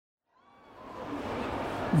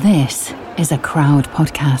This is a Crowd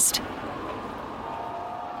podcast.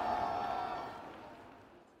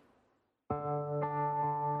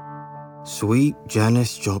 Sweet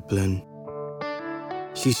Janis Joplin.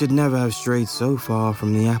 She should never have strayed so far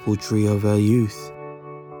from the apple tree of her youth.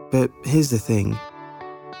 But here's the thing.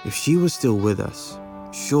 If she was still with us,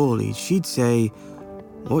 surely she'd say,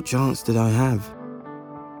 "What chance did I have?"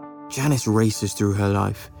 Janis races through her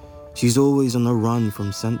life. She's always on the run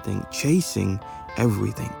from something, chasing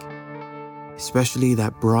everything. Especially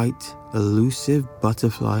that bright, elusive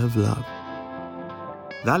butterfly of love.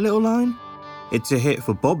 That little line? It's a hit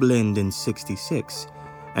for Bob Lind in '66,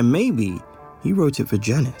 and maybe he wrote it for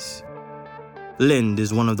Janis. Lind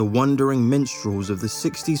is one of the wandering minstrels of the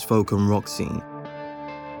 '60s folk and rock scene.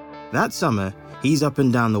 That summer, he's up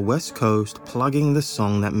and down the West Coast plugging the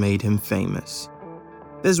song that made him famous.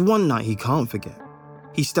 There's one night he can't forget.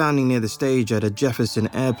 He's standing near the stage at a Jefferson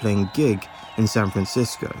Airplane gig in San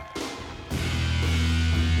Francisco.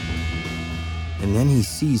 And then he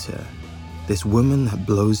sees her, this woman that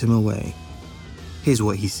blows him away. Here's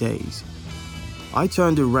what he says. "I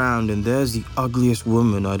turned around and there's the ugliest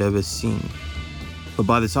woman I'd ever seen. But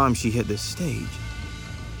by the time she hit the stage,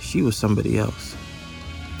 she was somebody else.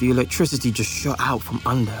 The electricity just shot out from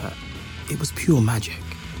under her. It was pure magic."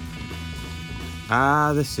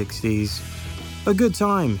 The '60s. A good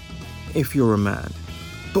time, if you're a man.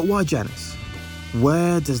 But why Janis?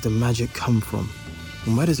 Where does the magic come from?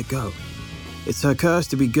 And where does it go? It's her curse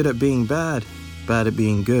to be good at being bad, bad at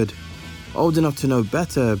being good. Old enough to know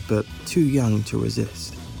better, but too young to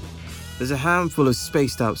resist. There's a handful of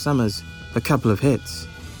spaced out summers, a couple of hits.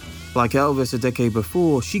 Like Elvis a decade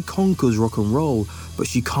before, she conquers rock and roll, but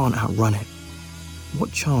she can't outrun it.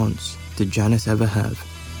 What chance did Janis ever have?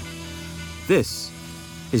 This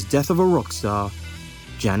is Death of a Rock Star,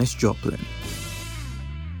 Janis Joplin.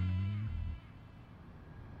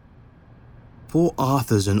 Port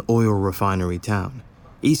Arthur's an oil refinery town,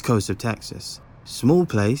 east coast of Texas. Small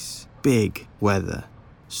place, big weather.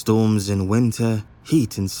 Storms in winter,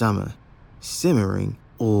 heat in summer. Simmering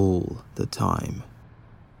all the time.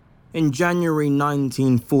 In January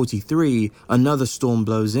 1943, another storm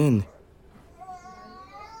blows in.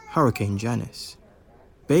 Hurricane Janis.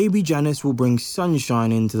 Baby Janis will bring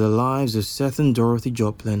sunshine into the lives of Seth and Dorothy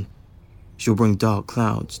Joplin. She'll bring dark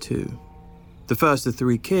clouds, too. The first of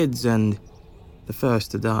 3 kids and the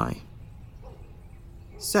first to die.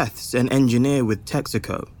 Seth's an engineer with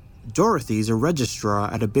Texaco. Dorothy's a registrar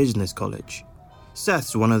at a business college.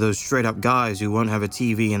 Seth's one of those straight-up guys who won't have a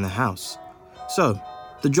TV in the house. So,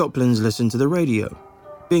 the Joplins listen to the radio.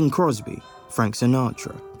 Bing Crosby, Frank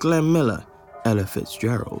Sinatra, Glenn Miller, Ella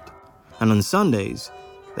Fitzgerald. And on Sundays,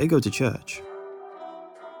 they go to church.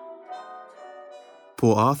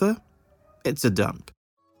 Port Arthur? It's a dump.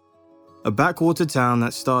 A backwater town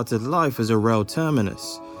that started life as a rail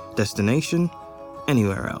terminus. Destination?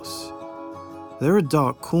 Anywhere else. There are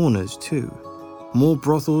dark corners too. More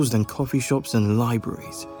brothels than coffee shops and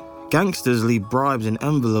libraries. Gangsters leave bribes and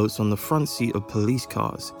envelopes on the front seat of police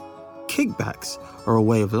cars. Kickbacks are a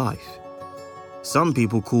way of life. Some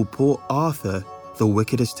people call Port Arthur the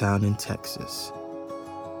wickedest town in Texas.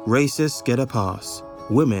 Racists get a pass.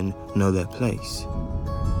 Women know their place.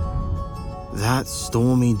 That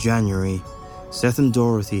stormy January, Seth and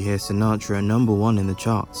Dorothy hear Sinatra at #1 in the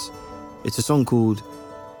charts. It's a song called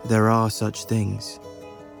There Are Such Things.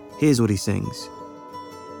 Here's what he sings.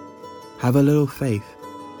 "Have a little faith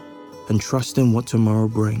and trust in what tomorrow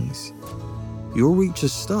brings. You'll reach a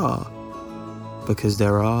star because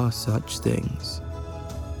there are such things."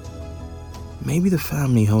 Maybe the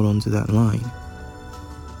family hold on to that line.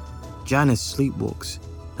 Janis sleepwalks,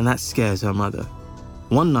 and that scares her mother.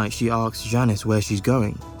 One night she asks Janis where she's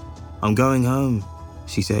going. "I'm going home,"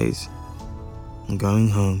 she says. "I'm going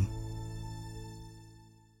home."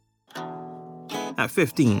 At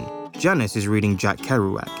 15, Janis is reading Jack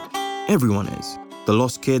Kerouac. Everyone is. The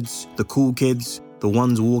lost kids, the cool kids, the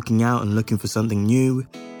ones walking out and looking for something new.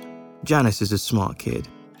 Janis is a smart kid,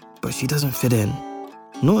 but she doesn't fit in.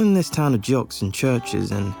 Not in this town of jocks and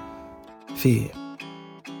churches and fear.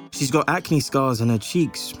 She's got acne scars on her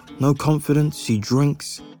cheeks, no confidence, she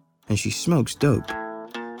drinks, and she smokes dope.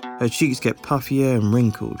 Her cheeks get puffier and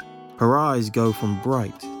wrinkled. Her eyes go from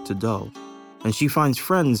bright to dull, and she finds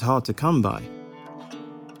friends hard to come by.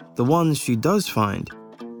 The ones she does find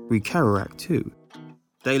read Kerouac too.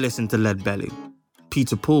 They listen to Leadbelly,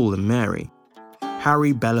 Peter Paul and Mary,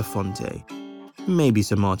 Harry Belafonte, maybe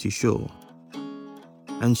some Marty Shaw.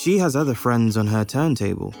 And she has other friends on her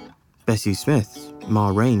turntable. Bessie Smith, Ma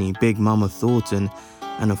Rainey, Big Mama Thornton,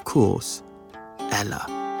 and of course, Ella.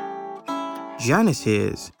 Janis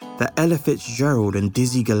hears that Ella Fitzgerald and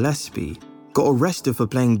Dizzy Gillespie got arrested for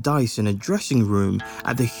playing dice in a dressing room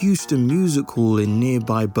at the Houston Music Hall in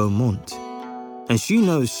nearby Beaumont. And she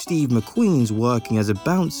knows Steve McQueen's working as a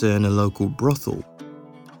bouncer in a local brothel.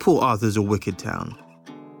 Port Arthur's a wicked town,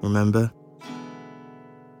 remember?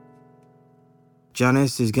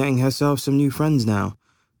 Janice is getting herself some new friends now,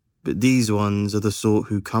 but these ones are the sort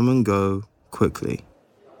who come and go quickly.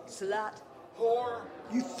 Slut, whore,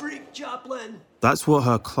 you freak, Joplin! That's what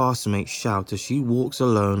her classmates shout as she walks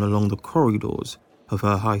alone along the corridors of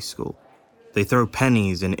her high school. They throw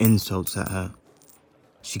pennies and insults at her.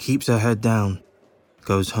 She keeps her head down,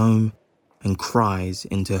 goes home, and cries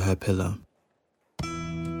into her pillow.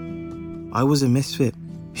 I was a misfit,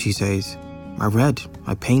 she says. I read,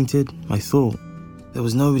 I painted, I thought. There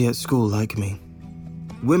was nobody at school like me.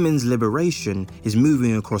 Women's liberation is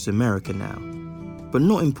moving across America now, but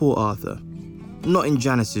not in Port Arthur, not in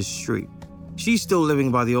Janice's street. She's still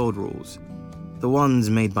living by the old rules, the ones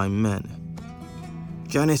made by men.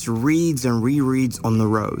 Janice reads and rereads On the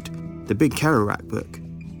Road, the big Kerouac book.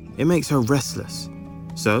 It makes her restless.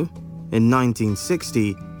 So, in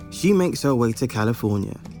 1960, she makes her way to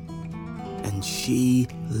California. And she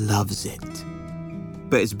loves it.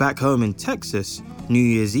 But it's back home in Texas, New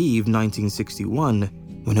Year's Eve 1961,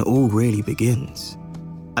 when it all really begins.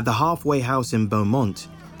 At the halfway house in Beaumont,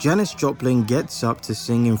 Janis Joplin gets up to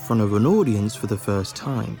sing in front of an audience for the first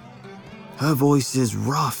time. Her voice is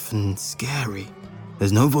rough and scary.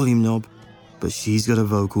 There's no volume knob, but she's got a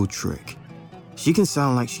vocal trick. She can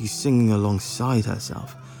sound like she's singing alongside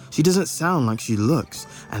herself. She doesn't sound like she looks,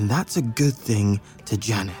 and that's a good thing to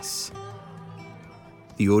Janice.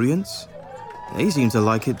 The audience? They seem to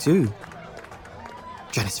like it too.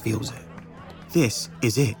 Janice feels it. This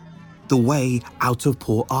is it. The way out of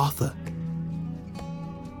Port Arthur.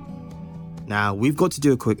 Now, we've got to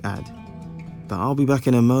do a quick ad, but I'll be back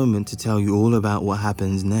in a moment to tell you all about what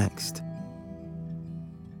happens next.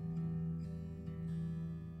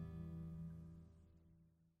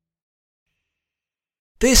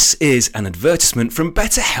 This is an advertisement from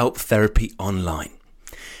BetterHelp Therapy Online.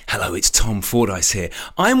 Hello, it's Tom Fordyce here.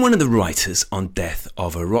 I'm one of the writers on Death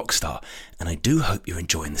of a Rockstar, and I do hope you're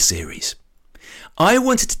enjoying the series. I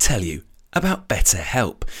wanted to tell you about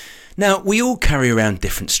BetterHelp. Now, we all carry around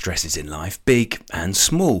different stresses in life, big and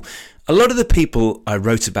small. A lot of the people I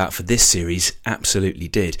wrote about for this series absolutely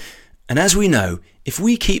did. And as we know, if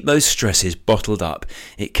we keep those stresses bottled up,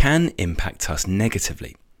 it can impact us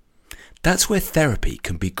negatively. That's where therapy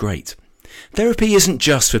can be great. Therapy isn't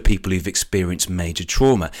just for people who've experienced major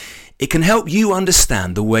trauma. It can help you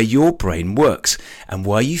understand the way your brain works and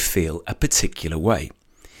why you feel a particular way.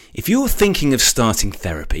 If you're thinking of starting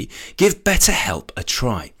therapy, give BetterHelp a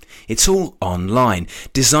try. It's all online,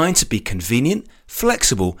 designed to be convenient,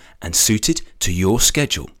 flexible, and suited to your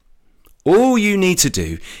schedule. All you need to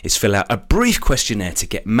do is fill out a brief questionnaire to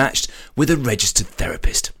get matched with a registered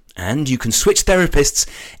therapist. And you can switch therapists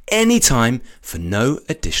anytime for no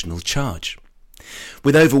additional charge.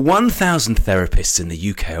 With over 1,000 therapists in the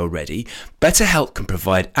UK already, BetterHelp can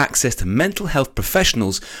provide access to mental health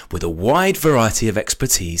professionals with a wide variety of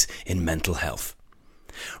expertise in mental health.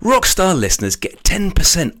 Rockstar listeners get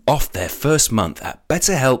 10% off their first month at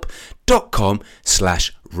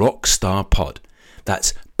betterhelp.com/rockstarpod.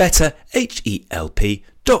 That's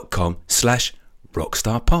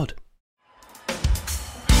betterhelp.com/rockstarpod.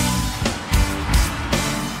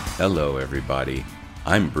 Hello everybody,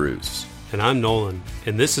 I'm Bruce. And I'm Nolan,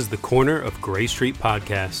 and this is the Corner of Gray Street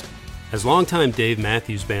podcast. As longtime Dave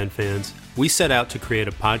Matthews Band fans, we set out to create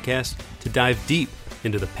a podcast to dive deep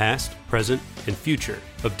into the past, present, and future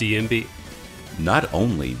of DMB. Not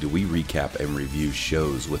only do we recap and review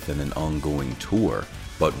shows within an ongoing tour,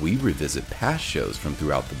 but we revisit past shows from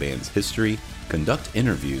throughout the band's history, conduct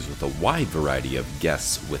interviews with a wide variety of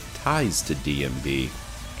guests with ties to DMB,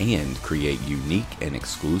 and create unique and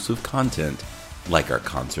exclusive content like our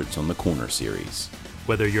Concerts on the Corner series.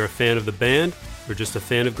 Whether you're a fan of the band or just a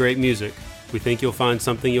fan of great music, we think you'll find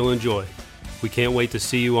something you'll enjoy. We can't wait to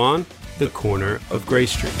see you on the Corner of Gray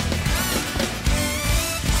Street.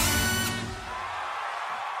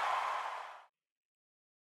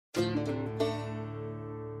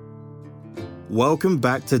 Welcome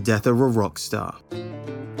back to Death of a Rockstar.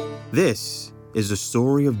 This is the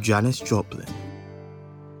story of Janis Joplin.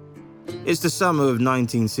 It's the summer of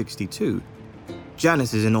 1962.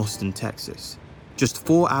 Janis is in Austin, Texas, just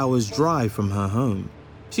 4 hours drive from her home.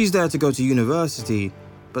 She's there to go to university,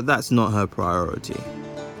 but that's not her priority.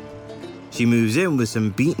 She moves in with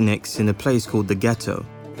some beatniks in a place called The Ghetto.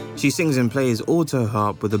 She sings and plays auto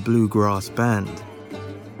harp with a bluegrass band.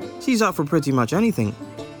 She's up for pretty much anything.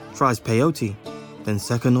 Tries peyote,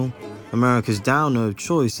 Pensacola, America's downer of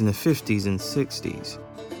choice in the 50s and 60s.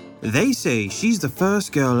 They say she's the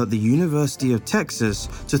first girl at the University of Texas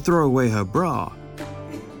to throw away her bra.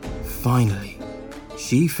 Finally,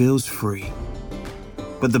 she feels free.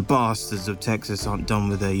 But the bastards of Texas aren't done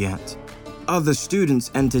with her yet. Other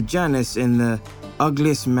students enter Janice in the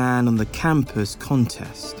Ugliest Man on the Campus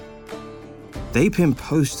contest. They pin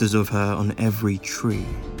posters of her on every tree.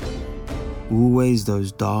 Always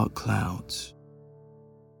those dark clouds.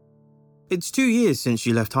 It's 2 years since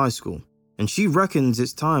she left high school, and she reckons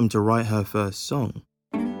it's time to write her first song.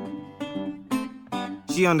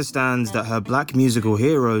 She understands that her black musical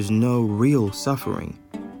heroes know real suffering,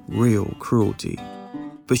 real cruelty.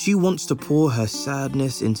 But she wants to pour her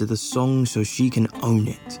sadness into the song so she can own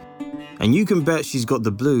it. And you can bet she's got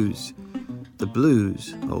the blues. The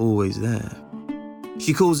blues are always there.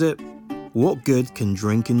 She calls it, What Good Can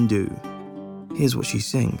Drinkin' Do? Here's what she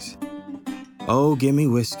sings. Oh, gimme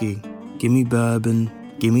whiskey, gimme bourbon,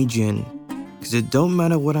 gimme gin, 'cause it don't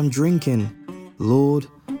matter what I'm drinking, Lord,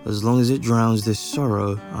 as long as it drowns this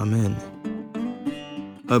sorrow I'm in.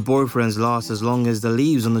 Her boyfriends last as long as the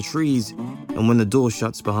leaves on the trees, and when the door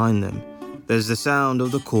shuts behind them, there's the sound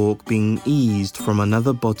of the cork being eased from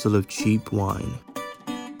another bottle of cheap wine.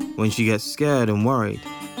 When she gets scared and worried,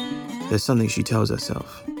 there's something she tells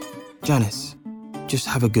herself. Janice, just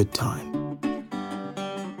have a good time.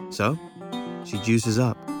 So, she juices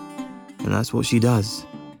up, and that's what she does.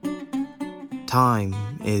 Time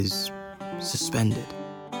is suspended.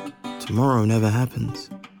 Tomorrow never happens.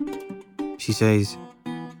 She says,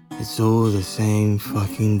 it's all the same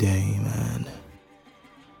fucking day, man.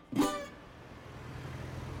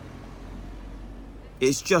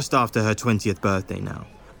 It's just after her 20th birthday now,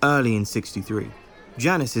 early in '63.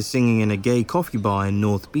 Janice is singing in a gay coffee bar in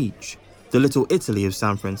North Beach, the Little Italy of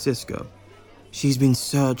San Francisco. She's been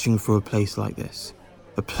searching for a place like this,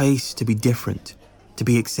 a place to be different, to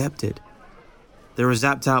be accepted. There are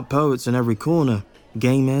zapped-out poets on every corner,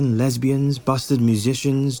 gay men, lesbians, busted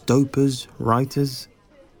musicians, dopers, writers.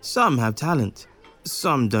 Some have talent,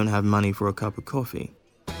 some don't have money for a cup of coffee.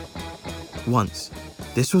 Once,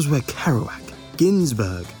 this was where Kerouac,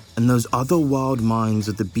 Ginsberg, and those other wild minds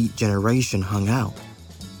of the Beat generation hung out.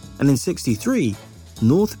 And in '63,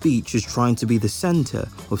 North Beach is trying to be the center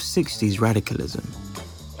of '60s radicalism.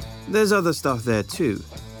 There's other stuff there too.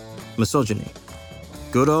 Misogyny.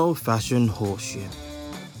 Good old-fashioned horseshit.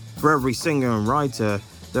 For every singer and writer,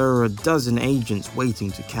 there are a dozen agents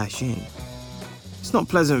waiting to cash in. It's not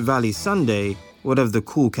Pleasant Valley Sunday, whatever the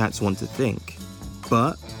cool cats want to think.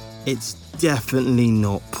 But it's definitely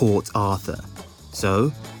not Port Arthur.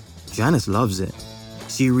 So, Janice loves it.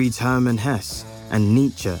 She reads Hermann Hesse and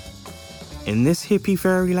Nietzsche. In this hippie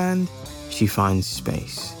fairyland, she finds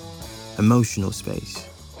space. Emotional space.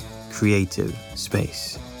 Creative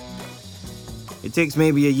space. It takes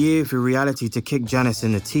maybe a year for reality to kick Janice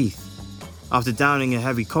in the teeth. After downing a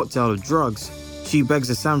heavy cocktail of drugs, she begs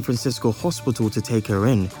a San Francisco hospital to take her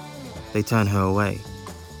in. They turn her away,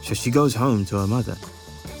 so she goes home to her mother.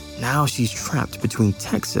 Now she's trapped between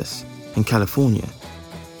Texas and California.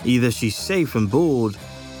 Either she's safe and bored,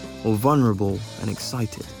 or vulnerable and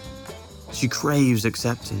excited. She craves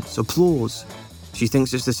acceptance, applause. She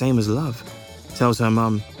thinks it's the same as love. Tells her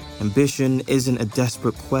mum, ambition isn't a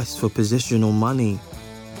desperate quest for position or money.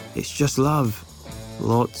 It's just love.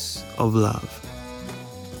 Lots of love.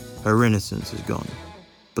 Her innocence is gone,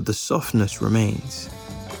 but the softness remains.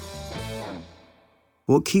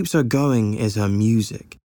 What keeps her going is her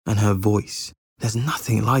music and her voice. There's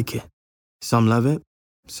nothing like it. Some love it,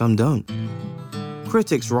 some don't.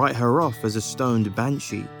 Critics write her off as a stoned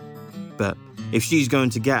banshee. But if she's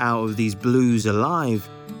going to get out of these blues alive,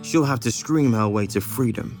 she'll have to scream her way to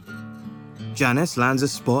freedom. Janice lands a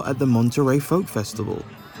spot at the Monterey Folk Festival.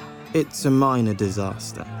 It's a minor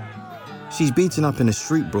disaster. She's beaten up in a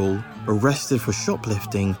street brawl, arrested for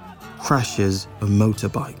shoplifting, crashes a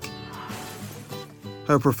motorbike.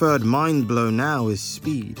 Her preferred mind blow now is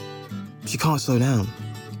speed. She can't slow down,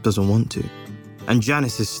 doesn't want to. And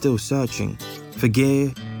Janice is still searching for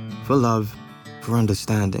gear, for love, for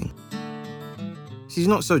understanding. She's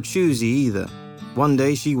not so choosy either. One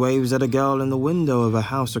day she waves at a girl in the window of a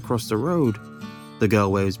house across the road. The girl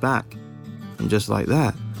waves back, and just like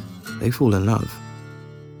that, they fall in love.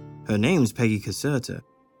 Her name's Peggy Caserta.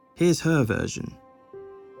 Here's her version.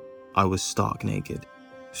 I was stark naked,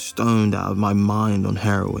 stoned out of my mind on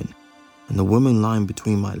heroin, and the woman lying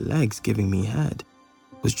between my legs giving me head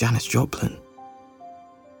was Janis Joplin.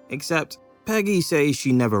 Except Peggy says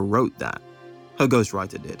she never wrote that. Her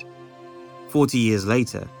ghostwriter did. 40 years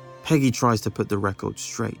later, Peggy tries to put the record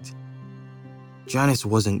straight. Janis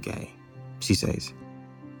wasn't gay. she says.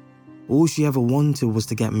 All she ever wanted was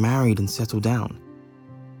to get married and settle down.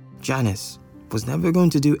 Janice was never going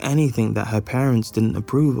to do anything that her parents didn't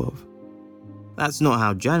approve of. That's not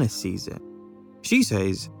how Janice sees it. She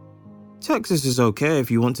says, Texas is okay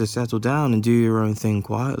if you want to settle down and do your own thing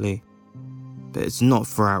quietly, but it's not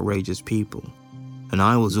for outrageous people, and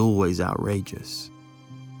I was always outrageous.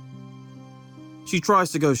 She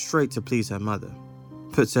tries to go straight to please her mother,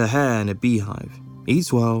 puts her hair in a beehive,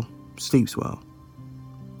 eats well, sleeps well.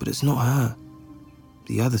 But it's not her.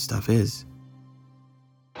 The other stuff is.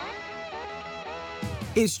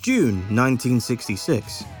 It's June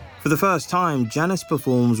 1966. For the first time, Janice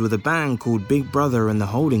performs with a band called Big Brother and the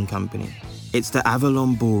Holding Company. It's the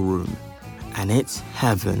Avalon Ballroom, and it's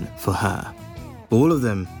heaven for her. All of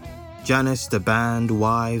them, Janice, the band,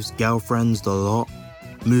 wives, girlfriends, the lot,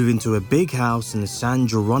 move into a big house in the San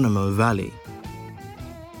Geronimo Valley.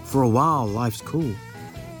 For a while, life's cool.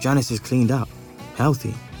 Janice is cleaned up,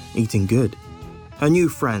 healthy, eating good. Her new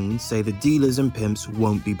friends say the dealers and pimps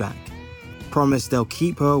won't be back. Promise they'll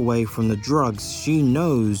keep her away from the drugs she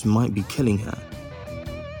knows might be killing her.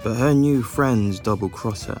 But her new friends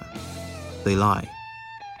double-cross her. They lie.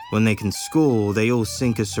 When they can score, they all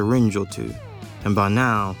sink a syringe or two. And by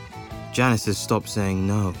now, Janice has stopped saying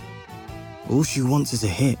no. All she wants is a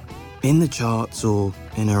hit, in the charts or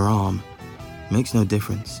in her arm. Makes no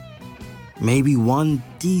difference. Maybe one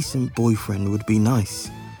decent boyfriend would be nice.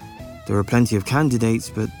 There are plenty of candidates,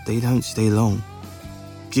 but they don't stay long.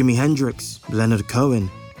 Jimi Hendrix, Leonard Cohen,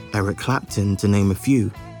 Eric Clapton, to name a few.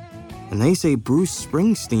 And they say Bruce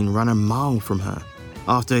Springsteen ran a mile from her.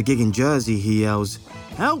 After a gig in Jersey, he yells,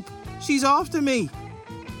 "Help! She's after me!"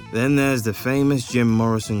 Then there's the famous Jim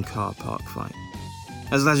Morrison car park fight.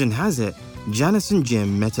 As legend has it, Janice and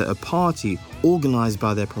Jim met at a party organized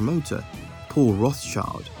by their promoter, Paul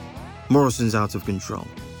Rothschild. Morrison's out of control.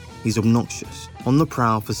 He's obnoxious, on the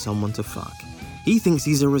prowl for someone to fuck. He thinks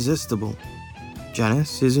he's irresistible.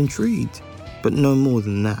 Janice is intrigued, but no more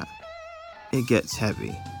than that. It gets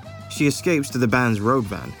heavy. She escapes to the band's road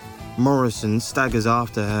van. Morrison staggers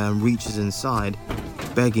after her and reaches inside,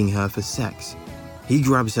 begging her for sex. He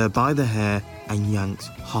grabs her by the hair and yanks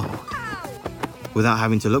hard. Without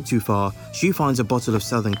having to look too far, she finds a bottle of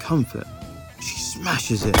Southern Comfort. She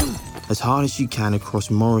smashes it as hard as she can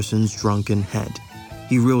across Morrison's drunken head.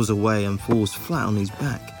 He reels away and falls flat on his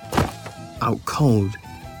back, out cold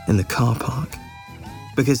in the car park.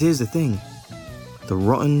 Because here's the thing, the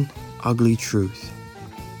rotten, ugly truth.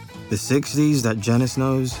 The 60s that Janice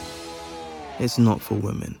knows, it's not for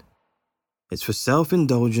women. It's for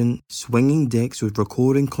self-indulgent, swinging dicks with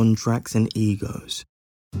recording contracts and egos.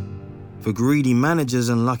 For greedy managers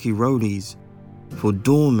and lucky roadies. For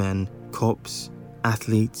doormen, cops,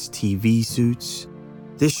 athletes, TV suits.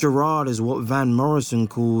 This charade is what Van Morrison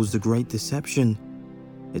calls the Great Deception.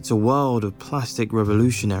 It's a world of plastic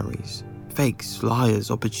revolutionaries, fakes,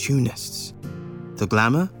 liars, opportunists. The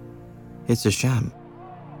glamour? It's a sham.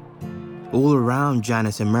 All around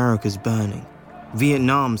Janice, America's burning.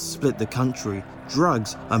 Vietnam split the country.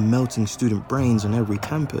 Drugs are melting student brains on every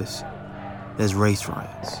campus. There's race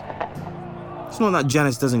riots. It's not that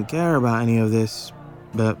Janice doesn't care about any of this,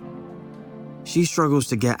 but she struggles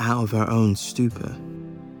to get out of her own stupor.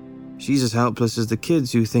 She's as helpless as the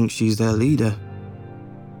kids who think she's their leader.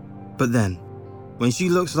 But then, when she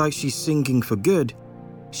looks like she's sinking for good,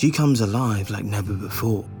 she comes alive like never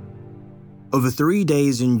before. Over 3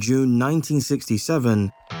 days in June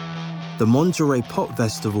 1967, the Monterey Pop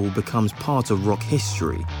Festival becomes part of rock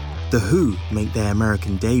history. The Who make their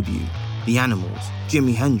American debut. The Animals,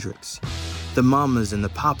 Jimi Hendrix, the Mamas and the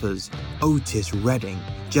Papas, Otis Redding,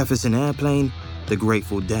 Jefferson Airplane, the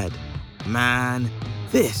Grateful Dead. Man,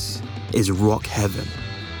 this is rock heaven.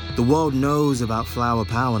 The world knows about flower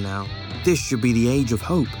power now. This should be the age of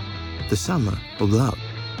hope, the summer of love.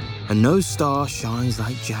 And no star shines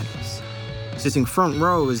like Janice. Sitting front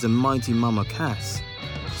row is the mighty Mama Cass.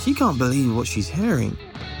 She can't believe what she's hearing.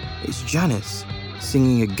 It's Janice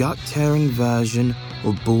singing a gut-tearing version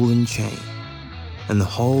of Ball and Chain. And the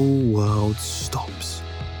whole world stops.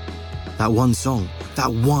 That one song,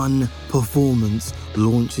 that one performance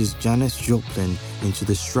launches Janis Joplin into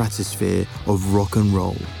the stratosphere of rock and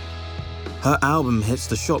roll. Her album hits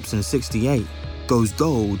the shops in '68, goes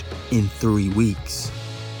gold in 3 weeks.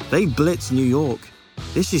 They blitz New York.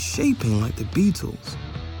 This is shaping like the Beatles.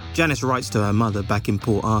 Janice writes to her mother back in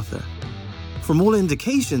Port Arthur. From all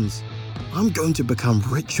indications, I'm going to become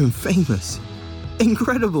rich and famous.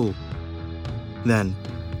 Incredible. Then,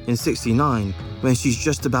 in '69, when she's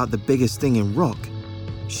just about the biggest thing in rock,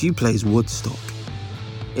 she plays Woodstock.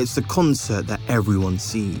 It's the concert that everyone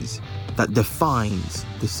sees, that defines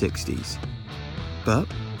the '60s. But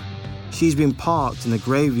she's been parked in the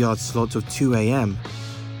graveyard slot of 2 a.m.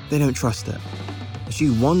 They don't trust her. She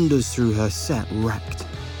wanders through her set wrecked.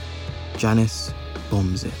 Janice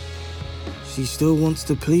bombs it. She still wants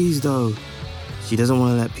to please though. She doesn't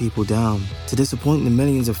want to let people down, to disappoint the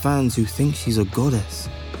millions of fans who think she's a goddess.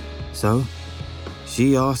 So,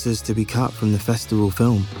 she asks us to be cut from the festival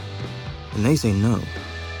film. And they say no.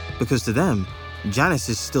 Because to them, Janice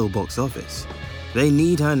is still box office. They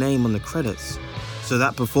need her name on the credits. So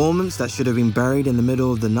that performance that should have been buried in the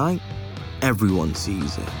middle of the night, everyone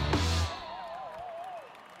sees it.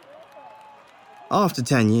 After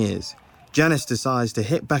 10 years, Janice decides to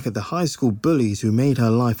hit back at the high school bullies who made her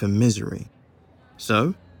life a misery.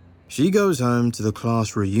 So, she goes home to the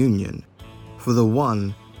class reunion for the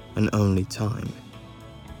one and only time.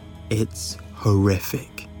 It's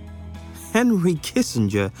horrific. Henry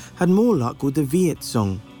Kissinger had more luck with the Viet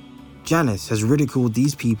song. Janice has ridiculed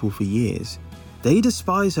these people for years. They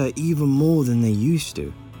despise her even more than they used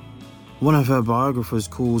to. One of her biographers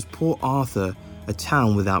calls Port Arthur a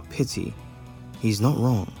town without pity. He's not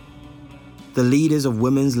wrong. The leaders of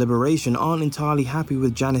women's liberation aren't entirely happy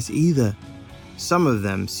with Janice either. Some of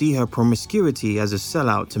them see her promiscuity as a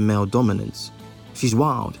sellout to male dominance. She's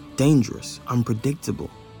wild, dangerous, unpredictable.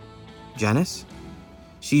 Janice?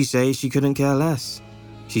 She says she couldn't care less.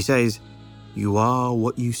 She says, "You are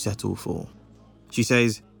what you settle for." She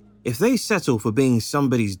says, if they settle for being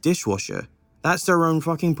somebody's dishwasher, that's their own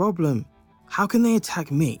fucking problem. How can they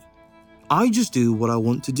attack me? I just do what I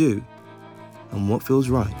want to do and what feels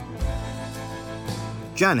right.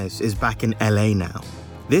 Janice is back in LA now,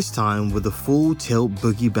 this time with a Full Tilt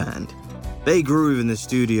Boogie band. They groove in the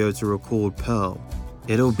studio to record Pearl.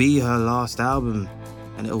 It'll be her last album,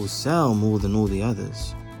 and it will sell more than all the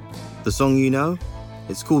others. The song you know?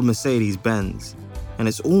 It's called Mercedes-Benz, and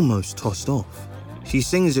it's almost tossed off. She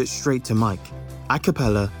sings it straight to mic, a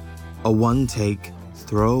cappella, a one-take,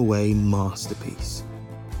 throwaway masterpiece.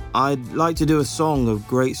 I'd like to do a song of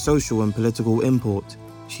great social and political import,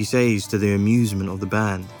 she says to the amusement of the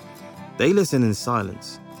band. They listen in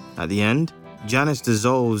silence. At the end, Janice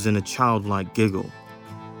dissolves in a childlike giggle.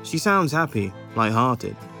 She sounds happy,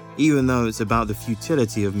 light-hearted, even though it's about the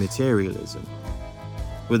futility of materialism.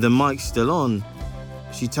 With the mic still on,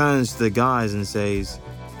 she turns to the guys and says,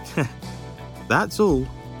 "That's all."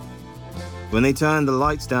 When they turn the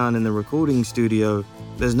lights down in the recording studio,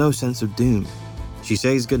 there's no sense of doom. She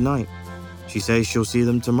says goodnight. She says she'll see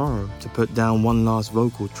them tomorrow to put down one last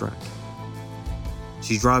vocal track.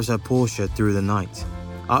 She drives her Porsche through the night,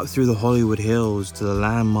 up through the Hollywood Hills to the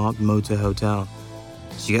landmark Motor Hotel.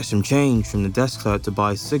 She gets some change from the desk clerk to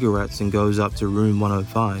buy cigarettes and goes up to room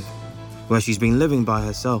 105, where she's been living by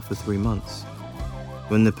herself for 3 months.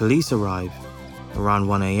 When the police arrive, around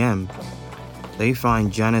 1 a.m., they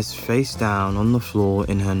find Janice face down on the floor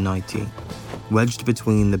in her nightie, wedged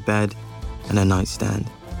between the bed and a nightstand.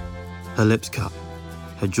 Her lips cut,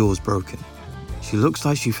 her jaws broken. She looks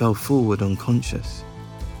like she fell forward unconscious.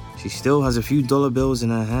 She still has a few dollar bills in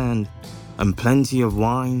her hand and plenty of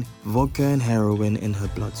wine, vodka and heroin in her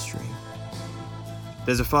bloodstream.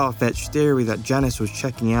 There's a far-fetched theory that Janice was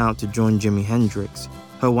checking out to join Jimi Hendrix,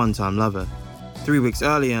 her one-time lover. 3 weeks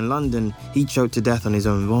earlier in London, he choked to death on his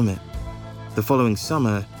own vomit. The following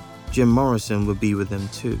summer, Jim Morrison would be with them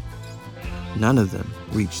too. None of them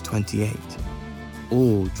reached 28.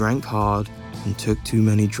 All drank hard and took too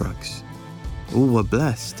many drugs. All were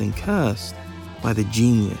blessed and cursed by the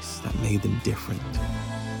genius that made them different.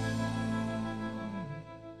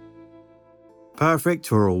 Perfect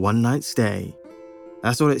for a one-night stay.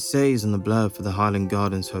 That's what it says on the blurb for the Highland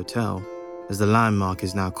Gardens Hotel, as the landmark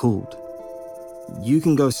is now called. You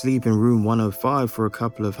can go sleep in room 105 for a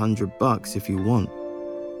couple of $100 if you want.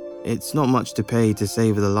 It's not much to pay to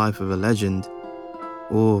save the life of a legend.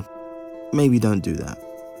 Or maybe don't do that.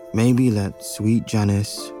 Maybe let sweet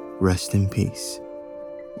Janice rest in peace.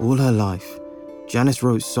 All her life, Janice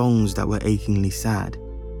wrote songs that were achingly sad.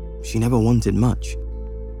 She never wanted much.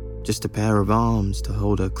 Just a pair of arms to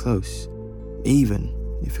hold her close, even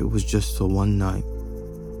if it was just for one night.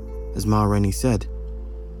 As Ma Rainey said,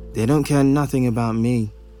 they don't care nothing about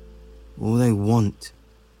me. All they want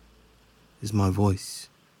is my voice.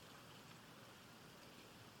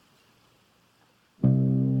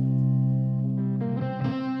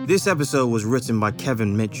 This episode was written by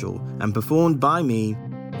Kevin Mitchell and performed by me,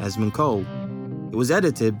 Esmond Cole. It was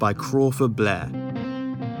edited by Crawford Blair.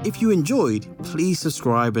 If you enjoyed, please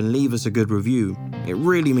subscribe and leave us a good review. It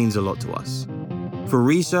really means a lot to us. For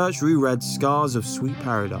research, we read Scars of Sweet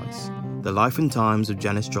Paradise, The Life and Times of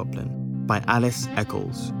Janis Joplin by Alice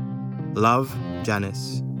Eccles, Love,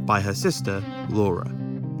 Janice by her sister, Laura,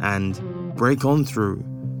 and break on through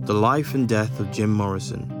the life and death of Jim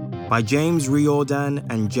Morrison by James Riordan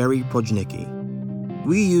and Jerry Projnicki.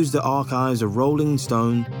 We use the archives of Rolling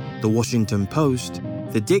Stone, The Washington Post,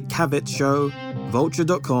 The Dick Cavett Show,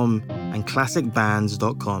 Vulture.com, and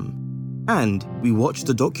ClassicBands.com. And we watched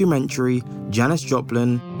the documentary Janis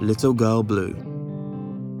Joplin, Little Girl Blue.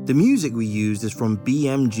 The music we used is from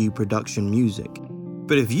BMG Production Music.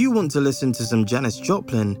 But if you want to listen to some Janis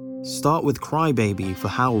Joplin, start with Crybaby for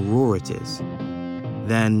how raw it is.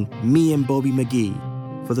 Then Me and Bobby McGee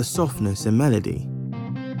for the softness and melody.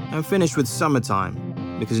 And finish with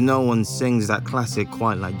Summertime, because no one sings that classic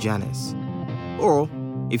quite like Janis. Or,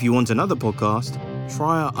 if you want another podcast,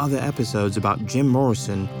 try our other episodes about Jim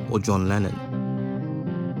Morrison or John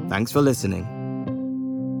Lennon. Thanks for listening.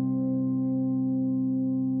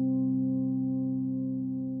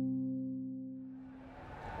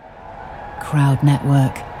 Crowd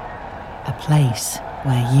Network, a place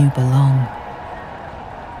where you belong.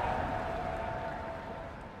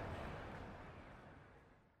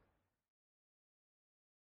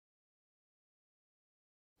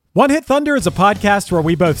 One Hit Thunder is a podcast where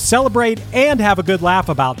we both celebrate and have a good laugh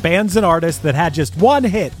about bands and artists that had just one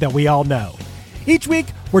hit that we all know. Each week,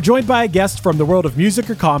 we're joined by a guest from the world of music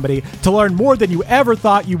or comedy to learn more than you ever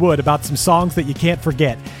thought you would about some songs that you can't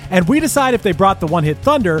forget. And we decide if they brought the One Hit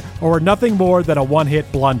Thunder or were nothing more than a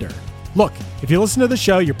one-hit blunder. Look, if you listen to the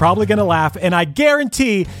show, you're probably going to laugh, and I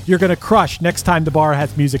guarantee you're going to crush next time the bar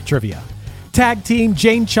has music trivia. Tag Team,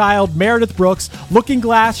 Jane Child, Meredith Brooks, Looking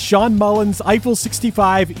Glass, Sean Mullins, Eiffel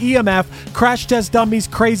 65, EMF, Crash Test Dummies,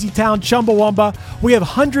 Crazy Town, Chumbawamba. We have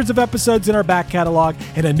hundreds of episodes in our back catalog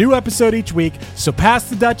and a new episode each week, so pass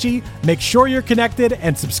the Dutchie, make sure you're connected,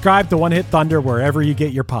 and subscribe to One Hit Thunder wherever you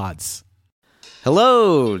get your pods.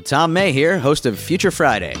 Hello, Tom May here, host of Future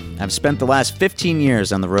Friday. I've spent the last 15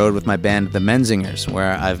 years on the road with my band, The Menzingers,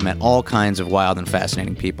 where I've met all kinds of wild and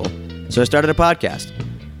fascinating people. So I started a podcast.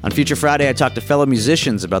 On Future Friday, I talk to fellow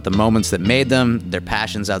musicians about the moments that made them, their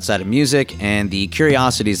passions outside of music, and the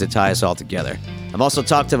curiosities that tie us all together. I've also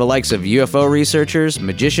talked to the likes of UFO researchers,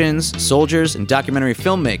 magicians, soldiers, and documentary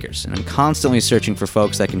filmmakers, and I'm constantly searching for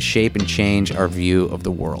folks that can shape and change our view of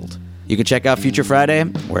the world. You can check out Future Friday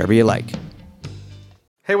wherever you like.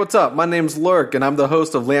 Hey, what's up? My name's Lurk, and I'm the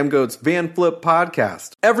host of Lambgoat's Van Flip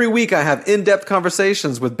podcast. Every week I have in-depth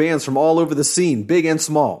conversations with bands from all over the scene, big and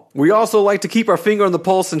small. We also like to keep our finger on the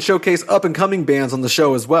pulse and showcase up-and-coming bands on the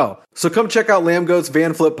show as well. So come check out Lambgoat's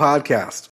Van Flip podcast.